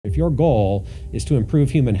If your goal is to improve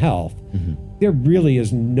human health, there really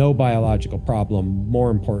is no biological problem more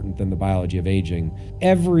important than the biology of aging.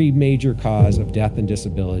 Every major cause of death and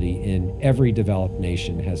disability in every developed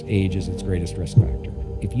nation has age as its greatest risk factor.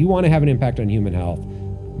 If you want to have an impact on human health,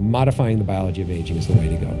 modifying the biology of aging is the way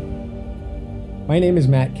to go. My name is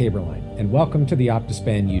Matt Kaeberlein, and welcome to the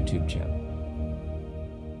Optispan YouTube channel.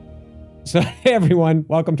 So, hey everyone,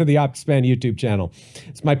 welcome to the Optispan YouTube channel.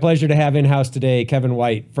 It's my pleasure to have in-house today Kevin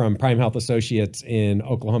White from Prime Health Associates in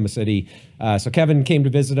Oklahoma City. So Kevin came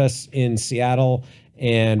to visit us in Seattle,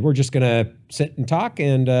 and we're just going to sit and talk,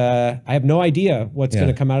 and I have no idea what's going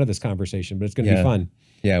to come out of this conversation, but it's going to be fun.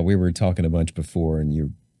 Yeah, we were talking a bunch before, and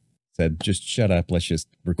you said, just shut up, let's just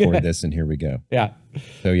record this, and here we go. Yeah.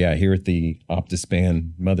 So yeah, here at the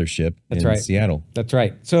Optispan mothership in Seattle. That's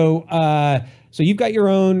right. So, so you've got your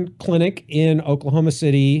own clinic in Oklahoma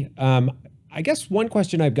City. I guess one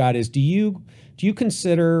question I've got is, do you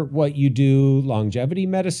consider what you do longevity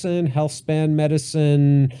medicine, health span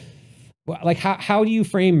medicine? Like how do you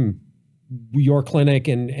frame your clinic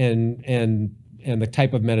and the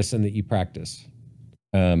type of medicine that you practice?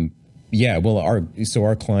 Yeah, well,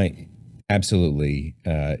 our client, absolutely,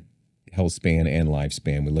 health span and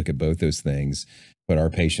lifespan. We look at both those things, but our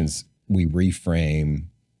patients, we reframe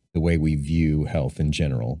the way we view health in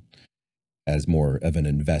general as more of an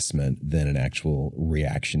investment than an actual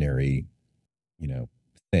reactionary,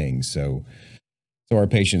 thing. So our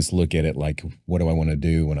patients look at it like, what do I want to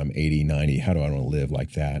do when I'm 80, 90? How do I want to live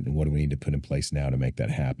like that? And what do we need to put in place now to make that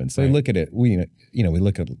happen? So they look at it, we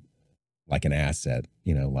look at like an asset,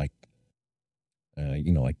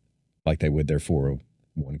 like they would their 401k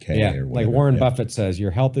or whatever. Like Warren Buffett says,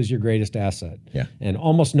 your health is your greatest asset. Yeah. And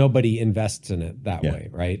almost nobody invests in it that way,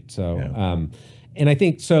 right? So, and I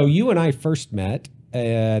think, so you and I first met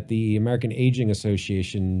at the American Aging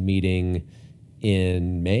Association meeting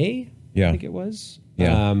in May, I think it was.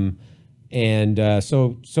 Yeah.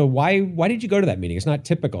 So why did you go to that meeting? It's not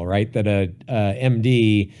typical, right? That a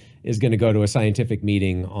MD is going to go to a scientific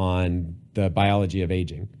meeting on the biology of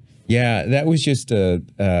aging. Yeah, that was just a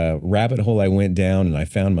rabbit hole I went down, and I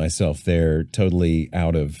found myself there totally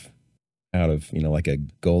out of like a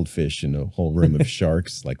goldfish in a whole room of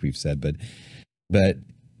sharks, like we've said. But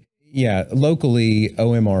yeah, locally,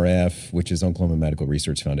 OMRF, which is Oklahoma Medical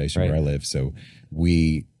Research Foundation, where I live. So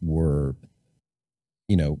we were,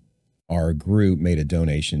 our group made a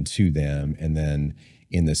donation to them, and then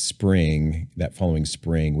in the spring, that following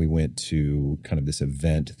spring, we went to kind of this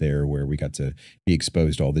event there where we got to be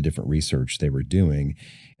exposed to all the different research they were doing.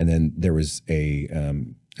 And then there was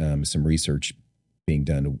some research being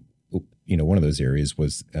done. One of those areas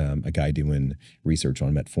was a guy doing research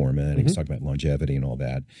on metformin, and he was talking about longevity and all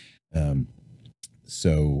that.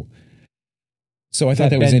 So I thought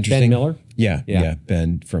that was interesting. Ben Miller? Yeah,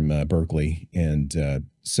 Ben from Berkeley. And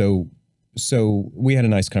so we had a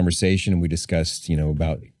nice conversation, and we discussed,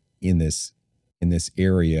 about in this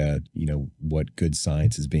area, what good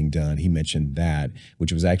science is being done. He mentioned that,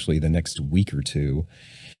 which was actually the next week or two.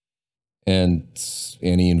 And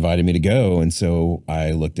he invited me to go. And so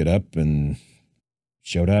I looked it up and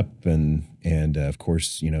showed up, and of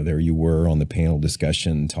course, there you were on the panel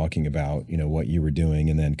discussion talking about, what you were doing,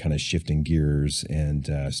 and then kind of shifting gears and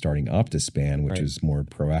starting Optispan, which is more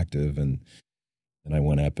proactive. And I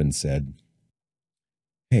went up and said,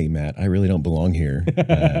 hey, Matt, I really don't belong here,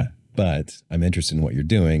 but I'm interested in what you're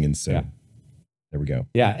doing. And so there we go.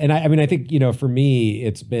 Yeah. And I mean, I think, for me,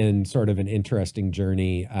 it's been sort of an interesting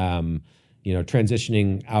journey,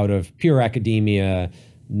 transitioning out of pure academia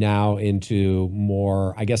now into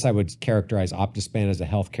more, I guess I would characterize Optispan as a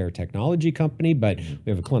healthcare technology company, but we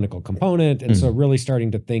have a clinical component. And so really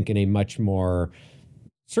starting to think in a much more,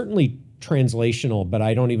 certainly translational, but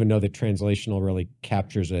I don't even know that translational really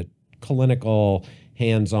captures it, clinical,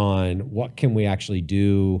 hands-on, what can we actually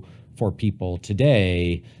do for people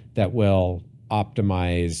today that will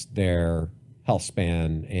optimize their health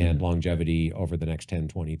span and longevity over the next 10,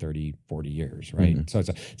 20, 30, 40 years, right? So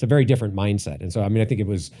it's a very different mindset. And so, I mean, I think it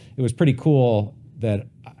was pretty cool that,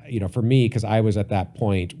 for me, because I was at that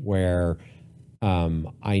point where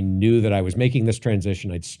I knew that I was making this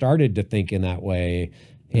transition. I'd started to think in that way.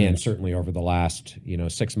 And certainly over the last,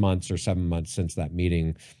 6 months or 7 months since that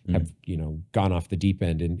meeting, have, gone off the deep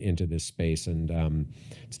end into this space. And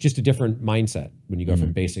it's just a different mindset when you go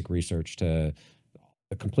from basic research to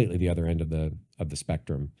completely the other end of the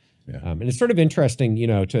spectrum. Yeah. And it's sort of interesting,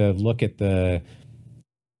 to look at the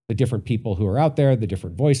different people who are out there, the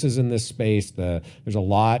different voices in this space. There's a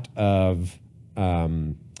lot of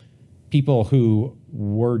people who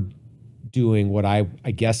were doing what I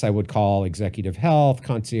guess I would call executive health,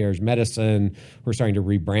 concierge medicine, who are starting to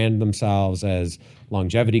rebrand themselves as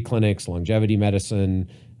longevity clinics, longevity medicine.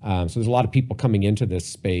 So there's a lot of people coming into this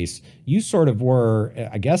space. You sort of were,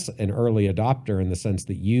 I guess, an early adopter in the sense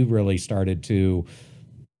that you really started to,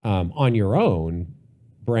 on your own,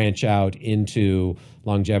 branch out into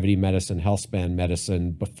longevity medicine, healthspan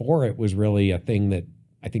medicine before it was really a thing that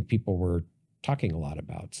I think people were talking a lot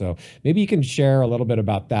about. So maybe you can share a little bit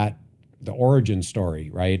about that, the origin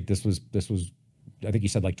story, right? This was, I think you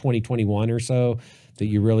said like 2021 or so that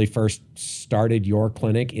you really first started your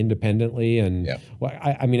clinic independently. And Yeah. well,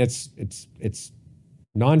 I mean, it's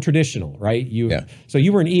non-traditional, right? Yeah. So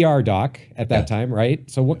you were an ER doc at that Yeah. time, right?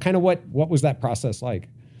 So what was that process like?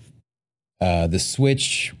 The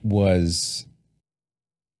switch was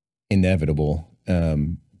inevitable,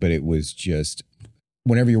 but it was just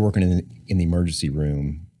whenever you're working in the emergency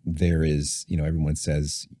room, there is, everyone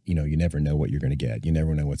says, you never know what you're going to get. You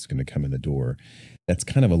never know what's going to come in the door. That's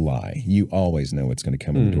kind of a lie. You always know what's going to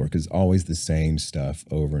come in the door because always the same stuff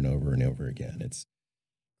over and over and over again. It's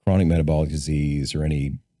chronic metabolic disease or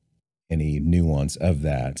any nuance of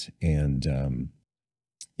that. And,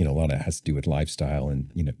 a lot of it has to do with lifestyle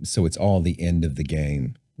and, so it's all the end of the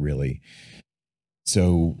game, really.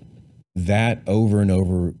 So that over and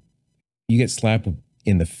over, you get slapped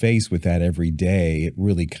in the face with that every day. It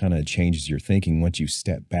really kind of changes your thinking once you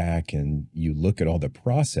step back and you look at all the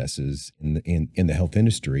processes in the health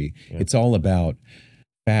industry. Yeah. It's all about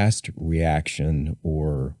fast reaction,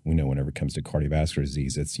 or whenever it comes to cardiovascular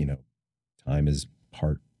disease, it's time is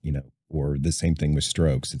part, or the same thing with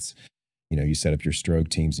strokes. It's you set up your stroke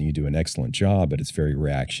teams and you do an excellent job, but it's very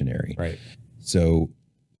reactionary. Right. So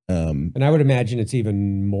and I would imagine it's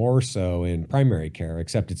even more so in primary care,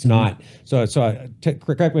 except it's not. So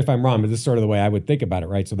correct me if I'm wrong, but this is sort of the way I would think about it,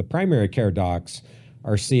 right? So the primary care docs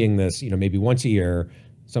are seeing this, maybe once a year,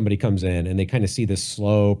 somebody comes in and they kind of see this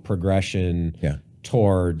slow progression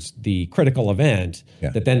towards the critical event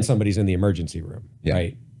that then somebody's in the emergency room,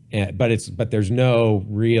 right? But there's no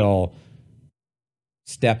real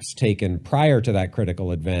steps taken prior to that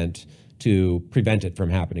critical event to prevent it from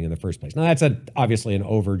happening in the first place. Now that's obviously an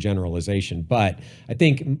overgeneralization, but I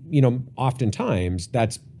think, oftentimes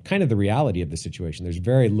that's kind of the reality of the situation. There's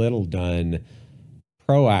very little done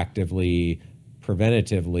proactively,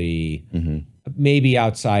 preventatively, maybe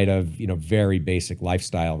outside of, very basic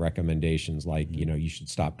lifestyle recommendations like, you should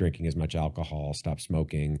stop drinking as much alcohol, stop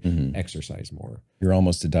smoking, exercise more. You're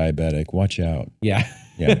almost a diabetic. Watch out. Yeah.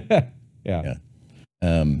 Yeah. Yeah.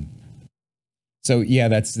 So yeah,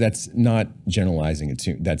 that's not generalizing it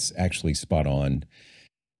too. That's actually spot on.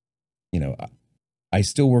 I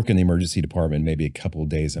still work in the emergency department, maybe a couple of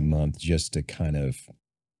days a month, just to kind of,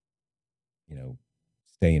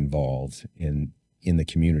 stay involved in the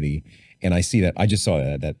community. And I see that. I just saw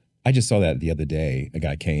that the other day. A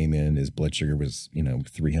guy came in, his blood sugar was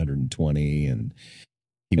 320, and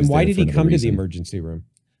he was. And why did he come to the emergency room?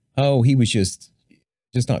 Oh, he was just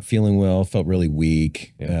not feeling well, felt really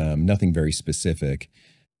weak, nothing very specific,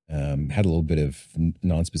 had a little bit of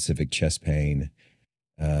non-specific chest pain.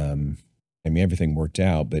 Everything worked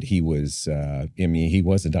out, but he was, he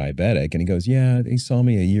was a diabetic, and he goes, yeah, he saw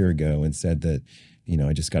me a year ago and said that,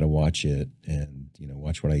 I just got to watch it and,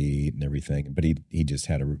 watch what I eat and everything. But he just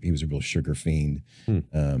he was a real sugar fiend.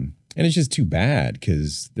 And it's just too bad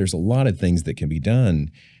because there's a lot of things that can be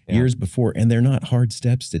done years before, and they're not hard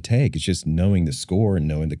steps to take. It's just knowing the score and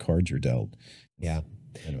knowing the cards you're dealt. Yeah.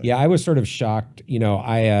 Anyway. Yeah, I was sort of shocked.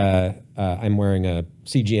 I'm wearing a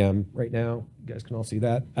CGM right now. You guys can all see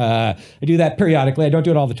that. I do that periodically. I don't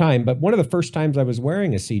do it all the time, but one of the first times I was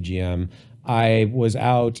wearing a CGM, I was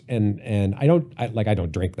out and I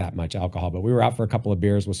don't drink that much alcohol, but we were out for a couple of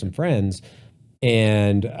beers with some friends,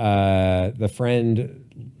 and the friend,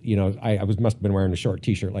 I must have been wearing a short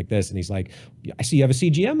T-shirt like this, and he's like, "I see you have a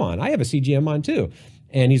CGM on. I have a CGM on too,"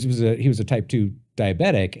 and he was a type 2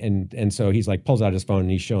 diabetic, and so he's like pulls out his phone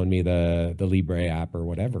and he's showing me the Libre app or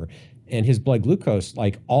whatever, and his blood glucose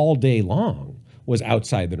like all day long was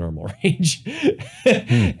outside the normal range.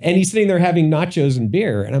 And he's sitting there having nachos and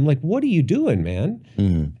beer, and I'm like, "What are you doing, man?"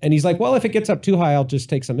 And he's like, "Well, if it gets up too high, I'll just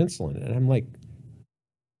take some insulin." And I'm like,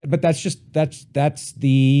 but that's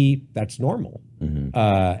normal. So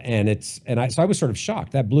I was sort of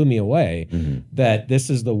shocked. That blew me away that this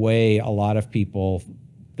is the way a lot of people,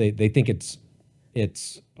 they think it's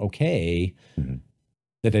okay,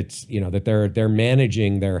 that it's, that they're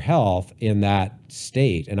managing their health in that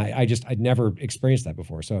state. And I'd never experienced that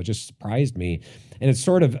before. So it just surprised me. And it's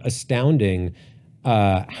sort of astounding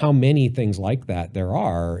how many things like that there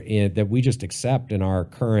are that we just accept in our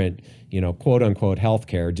current, quote unquote,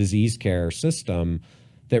 healthcare, disease care system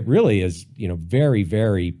that really is, very,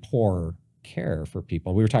 very poor care for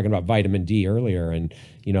people. We were talking about vitamin D earlier, and,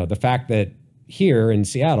 the fact that here in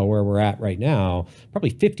Seattle, where we're at right now,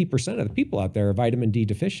 probably 50% of the people out there are vitamin D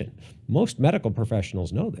deficient. Most medical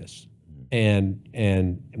professionals know this. And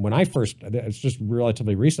when it's just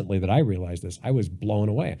relatively recently that I realized this, I was blown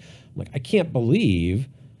away. I'm like, I can't believe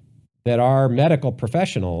that our medical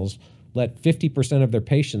professionals let 50% of their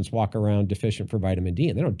patients walk around deficient for vitamin D,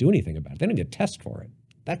 and they don't do anything about it. They don't get tested for it.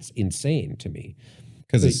 That's insane to me.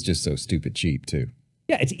 Because it's just so stupid cheap too.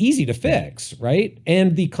 Yeah, it's easy to fix, right?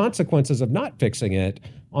 And the consequences of not fixing it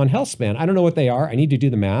on healthspan, I don't know what they are. I need to do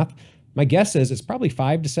the math. My guess is it's probably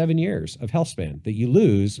 5 to 7 years of healthspan that you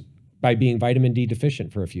lose by being vitamin D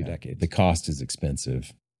deficient for a few decades. The cost is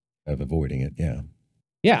expensive of avoiding it, yeah.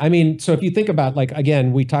 Yeah, I mean, so if you think about, like,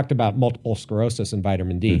 again, we talked about multiple sclerosis and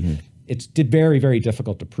vitamin D. It's very, very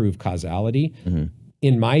difficult to prove causality.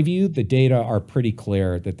 In my view, the data are pretty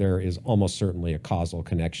clear that there is almost certainly a causal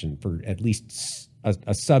connection for at least a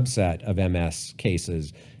subset of MS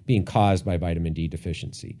cases being caused by vitamin D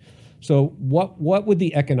deficiency. So what would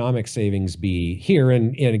the economic savings be here?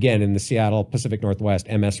 And again, in the Seattle Pacific Northwest,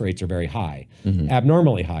 MS rates are very high,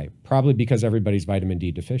 abnormally high, probably because everybody's vitamin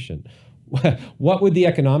D deficient. What would the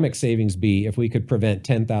economic savings be if we could prevent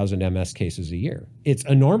 10,000 MS cases a year? It's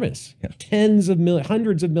enormous,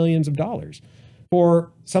 hundreds of millions of dollars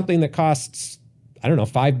for something that costs, I don't know,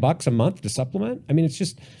 $5 a month to supplement. I mean, it's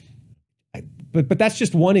just, but that's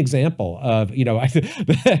just one example of, I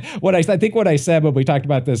think what I said when we talked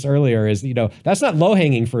about this earlier is, that's not low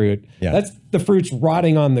hanging fruit. Yeah. That's the fruit's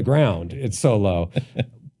rotting on the ground. It's so low.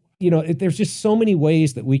 There's just so many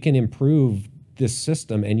ways that we can improve this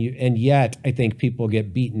system. And yet I think people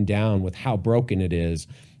get beaten down with how broken it is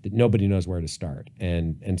that nobody knows where to start.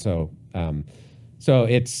 So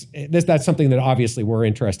that's something that obviously we're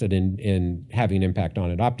interested in having an impact on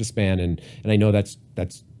at Optispan. And I know that's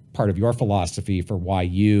part of your philosophy for why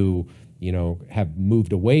you have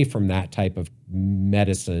moved away from that type of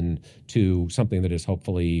medicine to something that is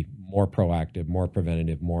hopefully more proactive, more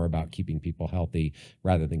preventative, more about keeping people healthy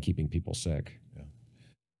rather than keeping people sick. Yeah.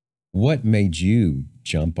 What made you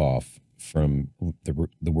jump off from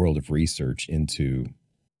the world of research into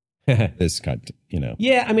this kind,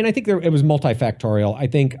 Yeah, I mean, I think it was multifactorial. I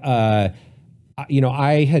think, I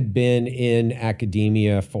had been in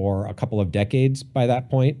academia for a couple of decades by that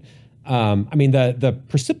point. I mean, the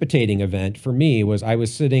precipitating event for me was I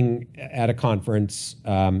was sitting at a conference.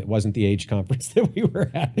 It wasn't the age conference that we were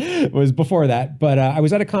at. It was before that. But I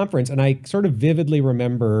was at a conference, and I sort of vividly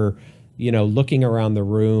remember, looking around the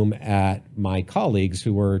room at my colleagues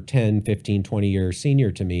who were 10, 15, 20 years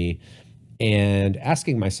senior to me and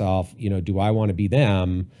asking myself, do I want to be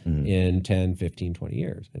them in 10, 15, 20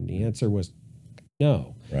 years? And the answer was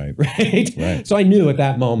no. Right. So I knew at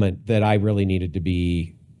that moment that I really needed to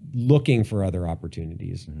be looking for other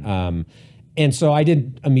opportunities. And so I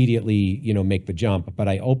didn't immediately, make the jump, but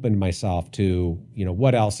I opened myself to,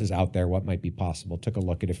 what else is out there, what might be possible, took a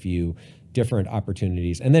look at a few different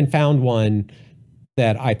opportunities, and then found one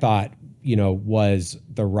that I thought, was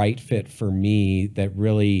the right fit for me, that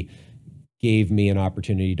really gave me an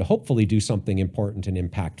opportunity to hopefully do something important and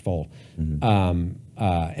impactful.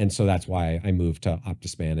 And so that's why I moved to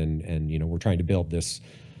Optispan, and we're trying to build this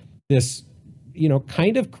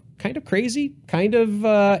kind of crazy, kind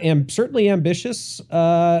of certainly ambitious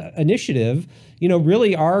initiative.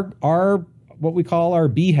 Really our what we call our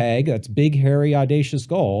BHAG, that's big, hairy, audacious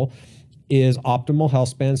goal, is optimal health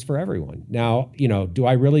spans for everyone. Now, do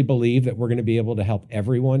I really believe that we're going to be able to help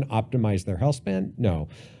everyone optimize their health span? No.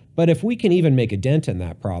 But if we can even make a dent in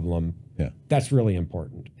that problem, that's really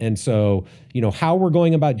important. And so, how we're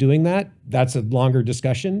going about doing that, that's a longer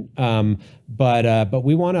discussion. But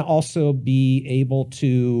we want to also be able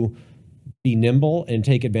to be nimble and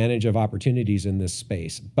take advantage of opportunities in this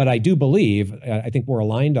space. But I do believe, I think we're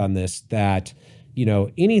aligned on this, that,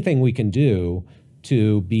 anything we can do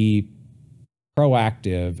to be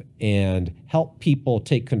proactive and help people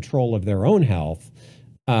take control of their own health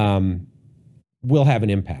will have an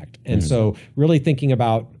impact. And so really thinking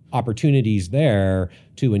about opportunities there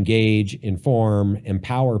to engage, inform,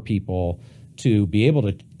 empower people to be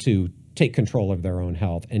able to take control of their own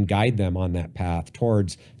health and guide them on that path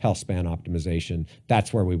towards health span optimization.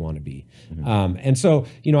 That's where we want to be. And so,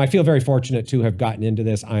 I feel very fortunate to have gotten into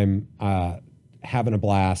this. I'm having a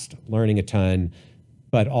blast, learning a ton,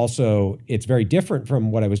 but also it's very different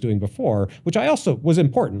from what I was doing before, which I also was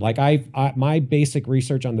important. Like my basic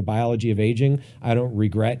research on the biology of aging, I don't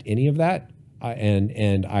regret any of that.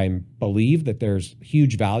 and I believe that there's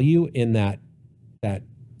huge value in that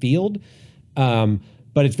field.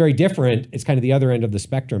 But it's very different. It's kind of the other end of the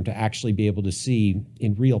spectrum to actually be able to see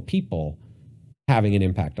in real people having an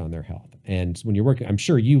impact on their health. And when you're working, I'm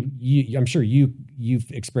sure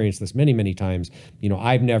you've experienced this many, many times. You know,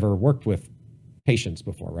 I've never worked with patients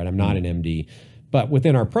before, right? I'm not an MD, but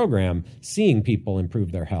within our program, seeing people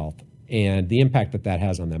improve their health and the impact that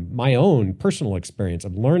has on them. My own personal experience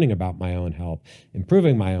of learning about my own health,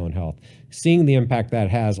 improving my own health, seeing the impact that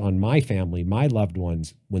has on my family, my loved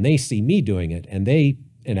ones, when they see me doing it and they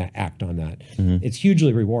act on that, it's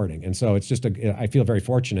hugely rewarding. And so it's just, I feel very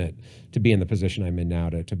fortunate to be in the position I'm in now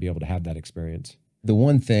to be able to have that experience. The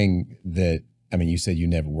one thing that, I mean, you said you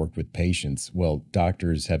never worked with patients. Well,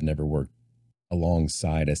 doctors have never worked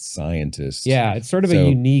alongside a scientist. Yeah, it's sort of a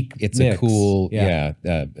unique It's mix. a cool,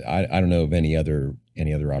 I don't know of any other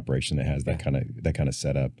operation that has that kind of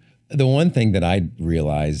setup. The one thing that I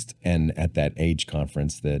realized, and at that age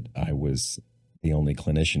conference that I was the only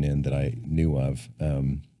clinician in that I knew of,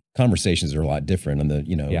 conversations are a lot different on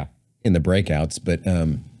the, in the breakouts, but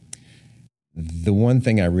the one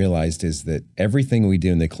thing I realized is that everything we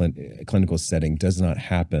do in the clinical setting does not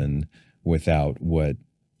happen without what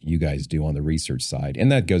you guys do on the research side.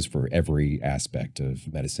 And that goes for every aspect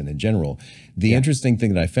of medicine in general. The interesting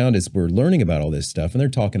thing that I found is we're learning about all this stuff, and they're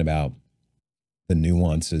talking about the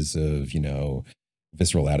nuances of,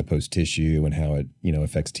 visceral adipose tissue and how it,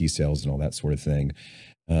 affects T cells and all that sort of thing.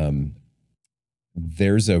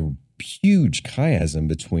 There's a huge chiasm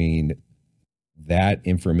between that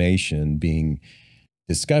information being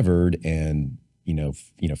discovered and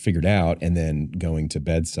figured out, and then going to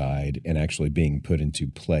bedside and actually being put into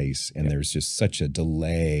place. And there's just such a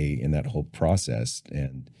delay in that whole process.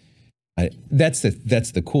 And that's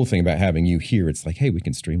the cool thing about having you here. It's like, hey, we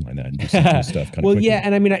can streamline that and do some cool stuff. Well, quickly.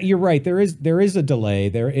 And I mean, you're right. There is a delay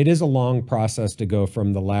there. It is a long process to go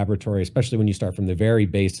from the laboratory, especially when you start from the very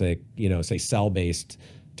basic, say cell-based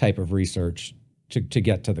type of research to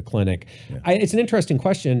get to the clinic. It's an interesting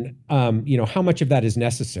question. How much of that is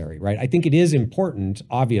necessary, right? I think it is important,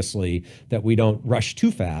 obviously, that we don't rush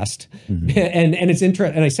too fast. And it's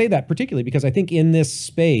interesting. And I say that particularly because I think in this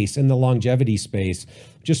space, in the longevity space,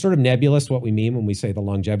 just sort of nebulous what we mean when we say the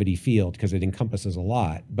longevity field, because it encompasses a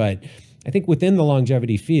lot. But I think within the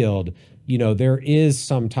longevity field, there is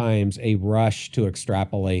sometimes a rush to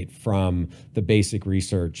extrapolate from the basic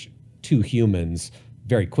research to humans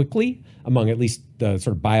very quickly, among at least the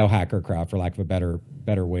sort of biohacker crowd, for lack of a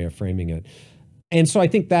better way of framing it. And so I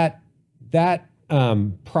think that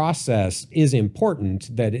process is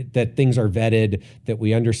important, that things are vetted, that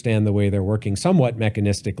we understand the way they're working somewhat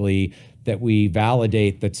mechanistically, that we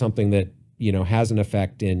validate that something that has an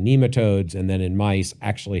effect in nematodes and then in mice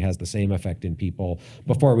actually has the same effect in people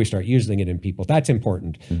before we start using it in people. That's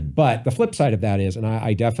important. But the flip side of that is, and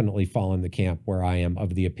I definitely fall in the camp where I am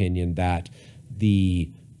of the opinion that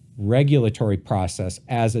the regulatory process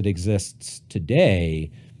as it exists today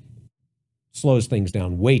slows things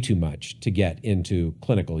down way too much to get into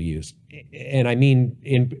clinical use. And I mean,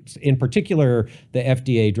 in particular, the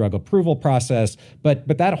FDA drug approval process, but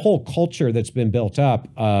that whole culture that's been built up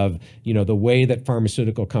of, the way that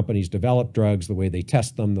pharmaceutical companies develop drugs, the way they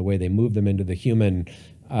test them, the way they move them into the human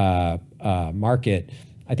market.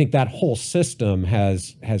 I think that whole system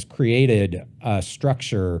has created a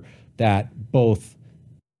structure that both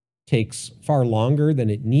takes far longer than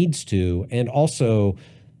it needs to, and also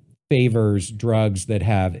favors drugs that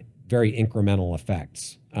have very incremental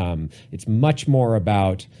effects. It's much more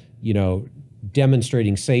about,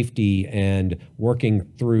 demonstrating safety and working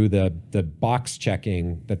through the box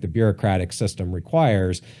checking that the bureaucratic system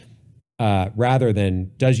requires, rather than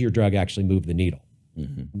does your drug actually move the needle?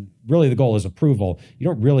 Really, the goal is approval. You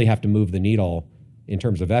don't really have to move the needle in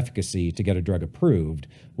terms of efficacy to get a drug approved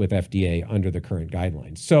with FDA under the current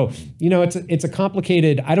guidelines. So, it's a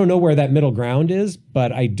complicated, I don't know where that middle ground is,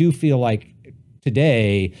 but I do feel like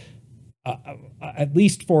today, at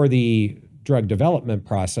least for the drug development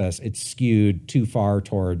process, it's skewed too far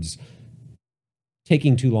towards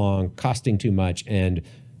taking too long, costing too much, and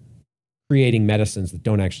creating medicines that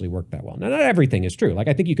don't actually work that well. Now, not everything is true. Like,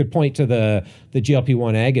 I think you could point to the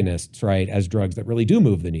GLP-1 agonists, right, as drugs that really do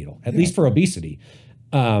move the needle, at least for obesity.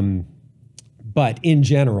 But in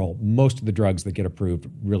general, most of the drugs that get approved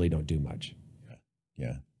really don't do much.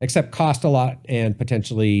 Yeah. Except cost a lot and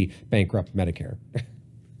potentially bankrupt Medicare. Hey,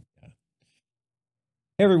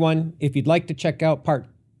 everyone, if you'd like to check out part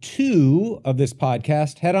 2 of this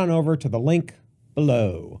podcast, head on over to the link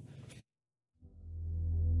below.